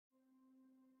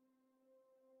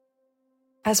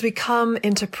As we come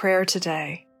into prayer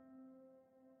today,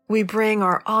 we bring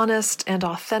our honest and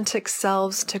authentic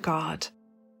selves to God,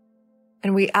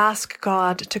 and we ask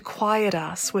God to quiet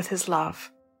us with His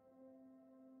love.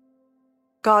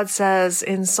 God says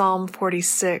in Psalm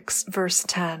 46, verse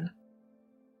 10,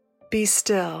 "Be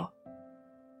still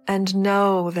and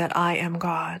know that I am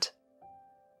God."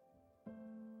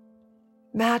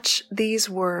 Match these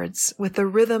words with the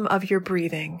rhythm of your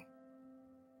breathing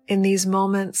in these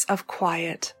moments of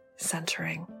quiet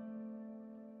centering.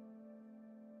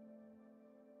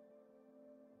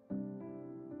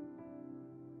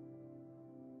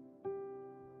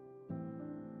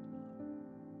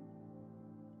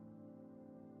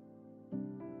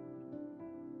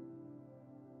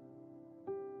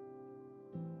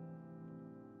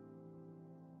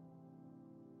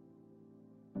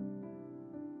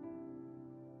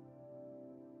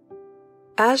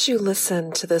 As you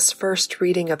listen to this first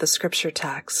reading of the scripture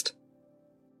text,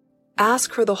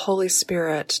 ask for the Holy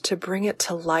Spirit to bring it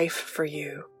to life for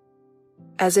you,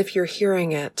 as if you're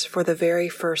hearing it for the very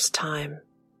first time.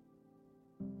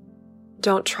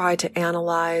 Don't try to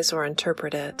analyze or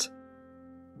interpret it.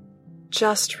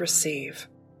 Just receive.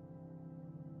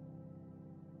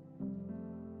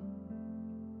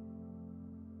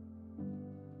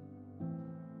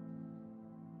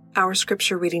 Our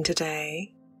scripture reading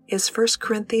today is 1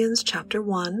 Corinthians chapter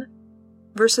 1,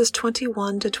 verses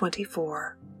 21 to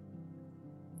 24.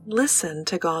 Listen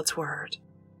to God's word.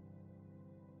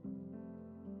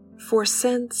 For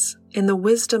since, in the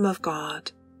wisdom of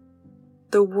God,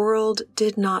 the world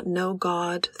did not know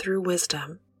God through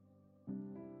wisdom,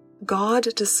 God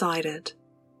decided,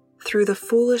 through the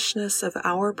foolishness of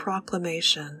our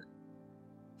proclamation,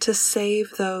 to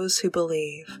save those who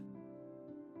believe.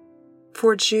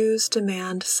 For Jews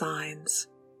demand signs,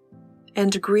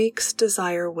 and Greeks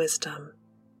desire wisdom.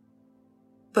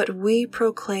 But we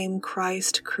proclaim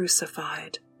Christ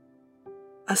crucified,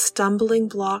 a stumbling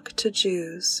block to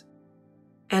Jews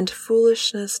and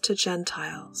foolishness to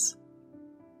Gentiles.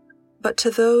 But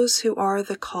to those who are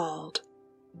the called,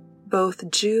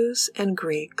 both Jews and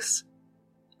Greeks,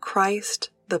 Christ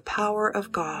the power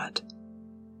of God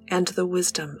and the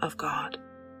wisdom of God.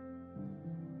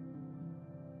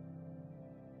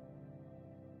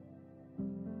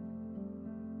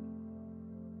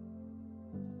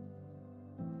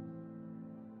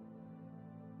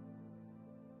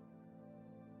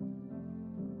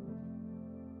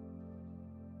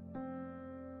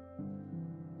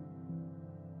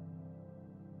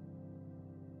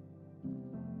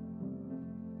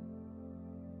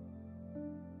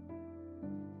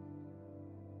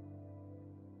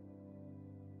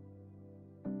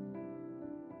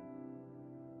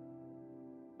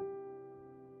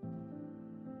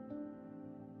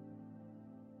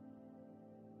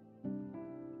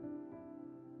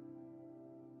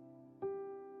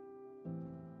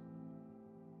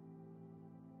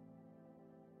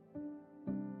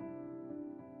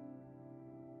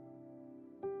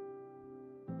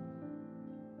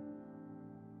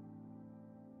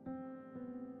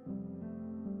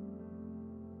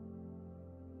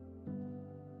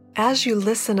 As you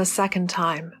listen a second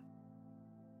time,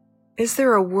 is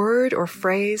there a word or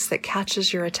phrase that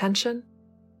catches your attention?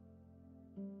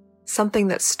 Something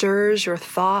that stirs your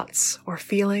thoughts or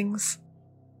feelings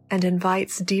and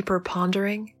invites deeper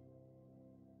pondering?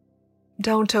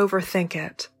 Don't overthink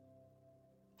it.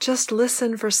 Just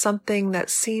listen for something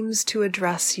that seems to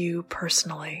address you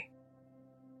personally.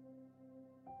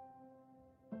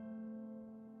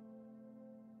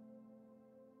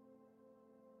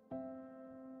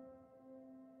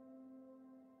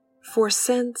 For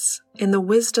since, in the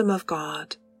wisdom of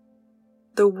God,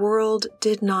 the world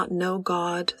did not know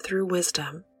God through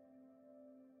wisdom,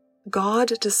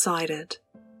 God decided,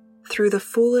 through the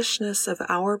foolishness of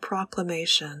our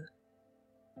proclamation,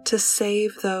 to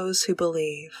save those who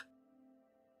believe.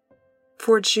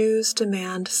 For Jews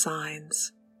demand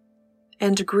signs,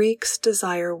 and Greeks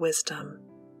desire wisdom.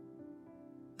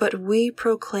 But we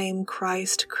proclaim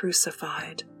Christ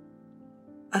crucified,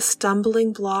 a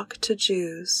stumbling block to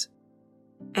Jews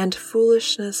and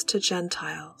foolishness to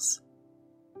Gentiles.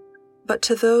 But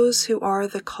to those who are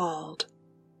the called,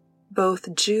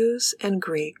 both Jews and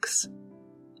Greeks,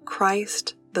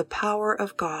 Christ the power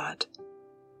of God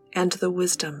and the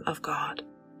wisdom of God.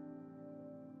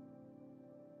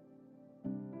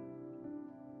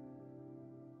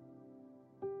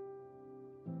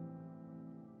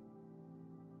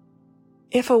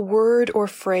 If a word or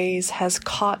phrase has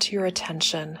caught your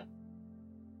attention,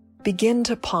 begin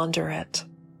to ponder it.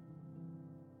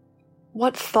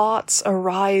 What thoughts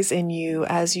arise in you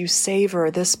as you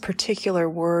savor this particular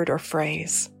word or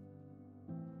phrase?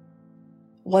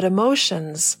 What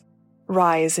emotions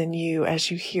rise in you as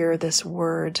you hear this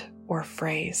word or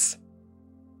phrase?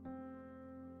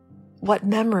 What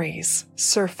memories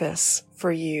surface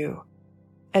for you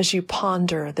as you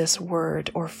ponder this word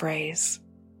or phrase?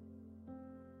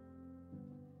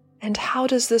 And how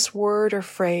does this word or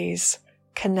phrase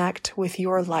connect with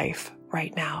your life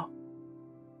right now?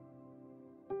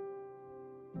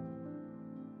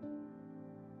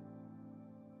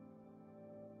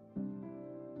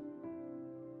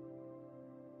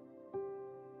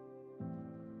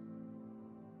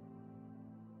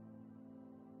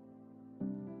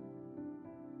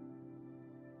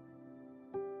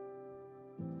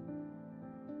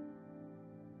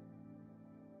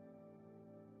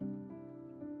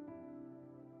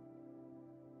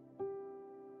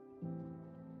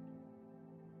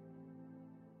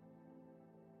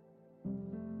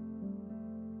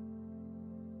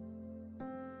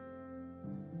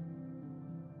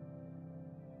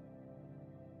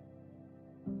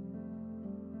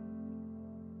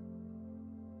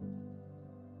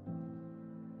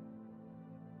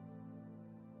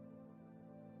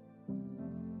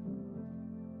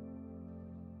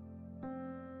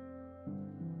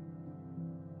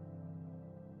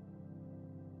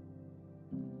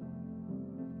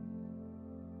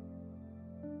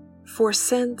 For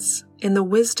since, in the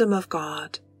wisdom of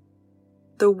God,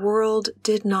 the world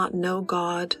did not know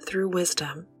God through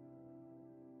wisdom,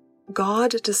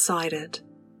 God decided,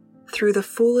 through the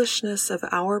foolishness of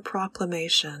our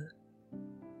proclamation,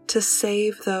 to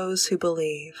save those who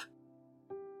believe.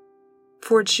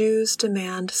 For Jews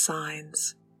demand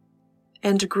signs,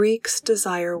 and Greeks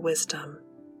desire wisdom.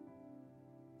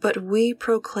 But we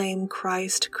proclaim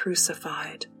Christ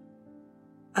crucified,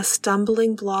 a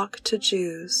stumbling block to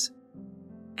Jews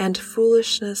and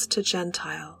foolishness to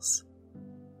Gentiles.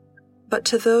 But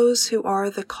to those who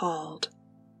are the called,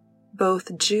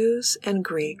 both Jews and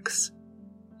Greeks,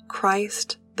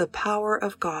 Christ the power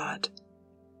of God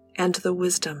and the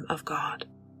wisdom of God.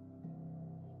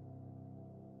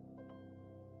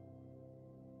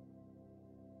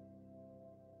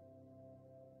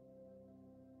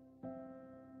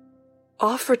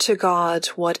 Offer to God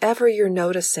whatever you're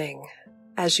noticing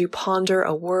as you ponder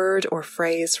a word or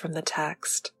phrase from the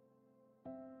text.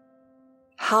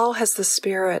 How has the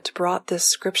Spirit brought this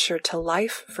scripture to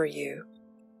life for you?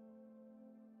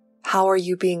 How are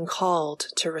you being called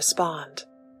to respond?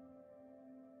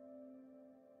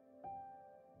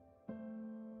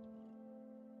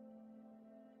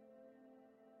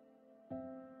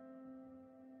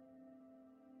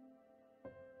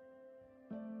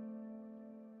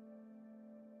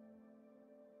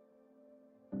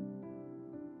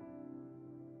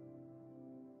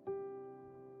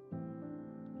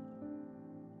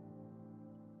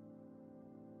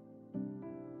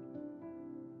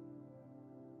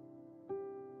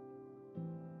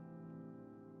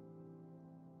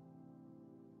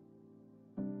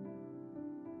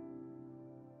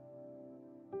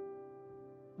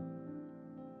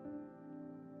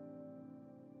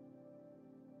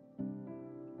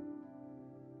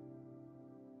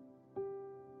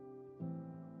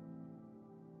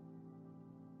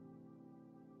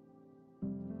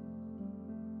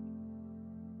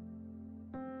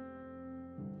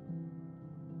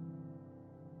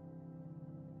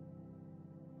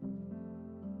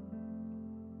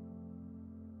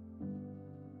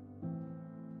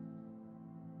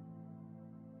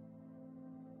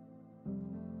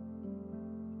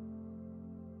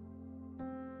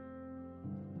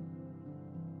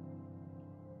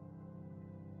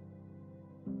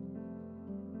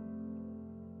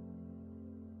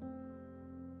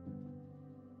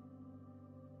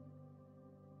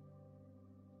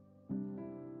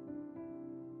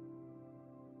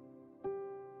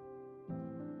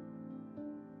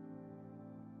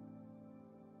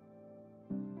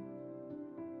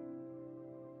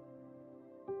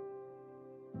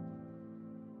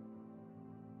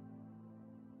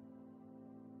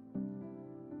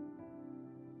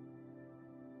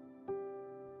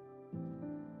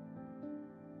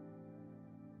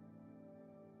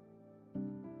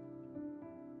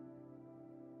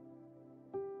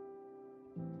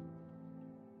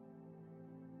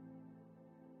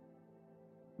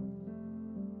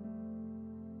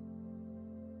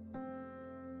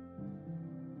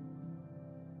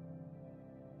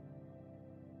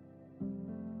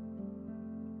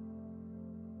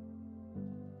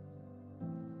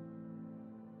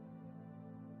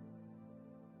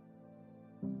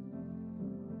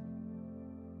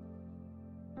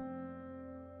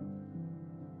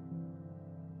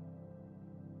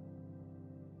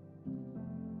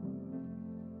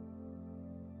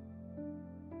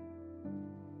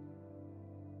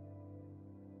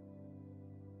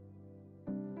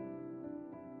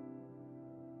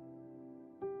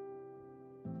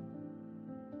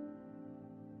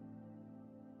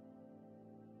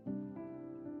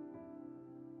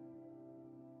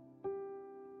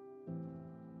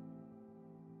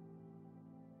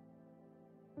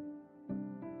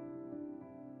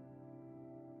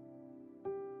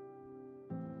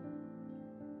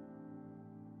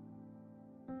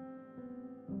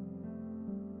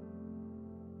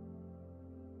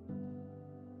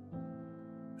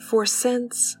 For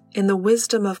since, in the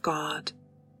wisdom of God,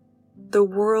 the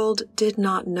world did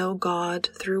not know God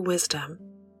through wisdom,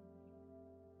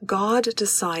 God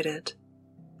decided,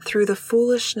 through the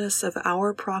foolishness of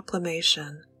our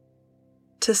proclamation,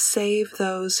 to save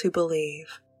those who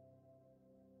believe.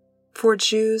 For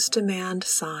Jews demand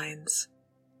signs,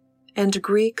 and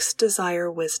Greeks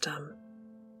desire wisdom,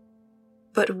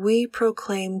 but we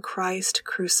proclaim Christ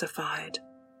crucified,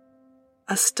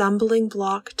 a stumbling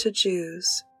block to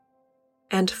Jews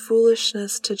and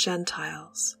foolishness to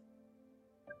Gentiles.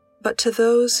 But to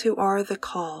those who are the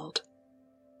called,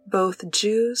 both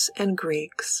Jews and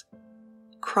Greeks,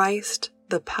 Christ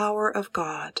the power of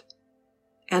God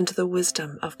and the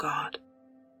wisdom of God.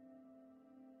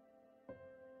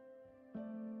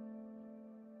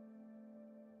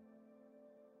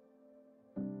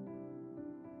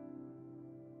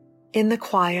 In the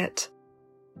quiet,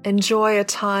 enjoy a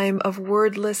time of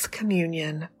wordless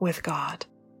communion with God.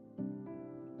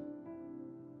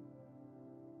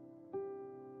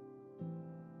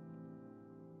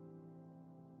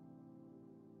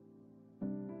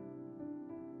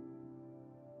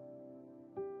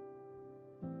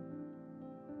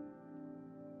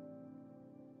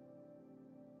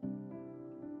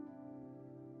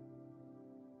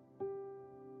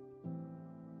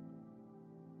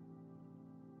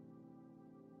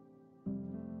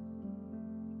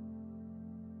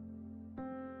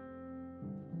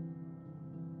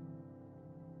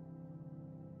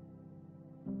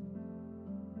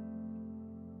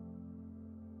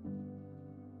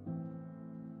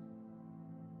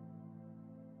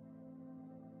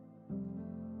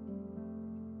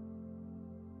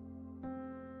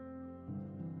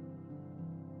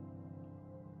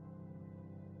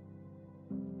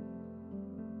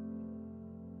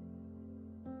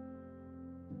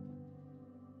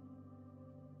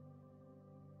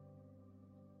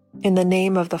 In the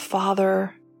name of the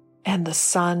Father, and the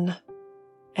Son,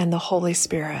 and the Holy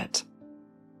Spirit.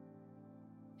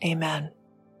 Amen.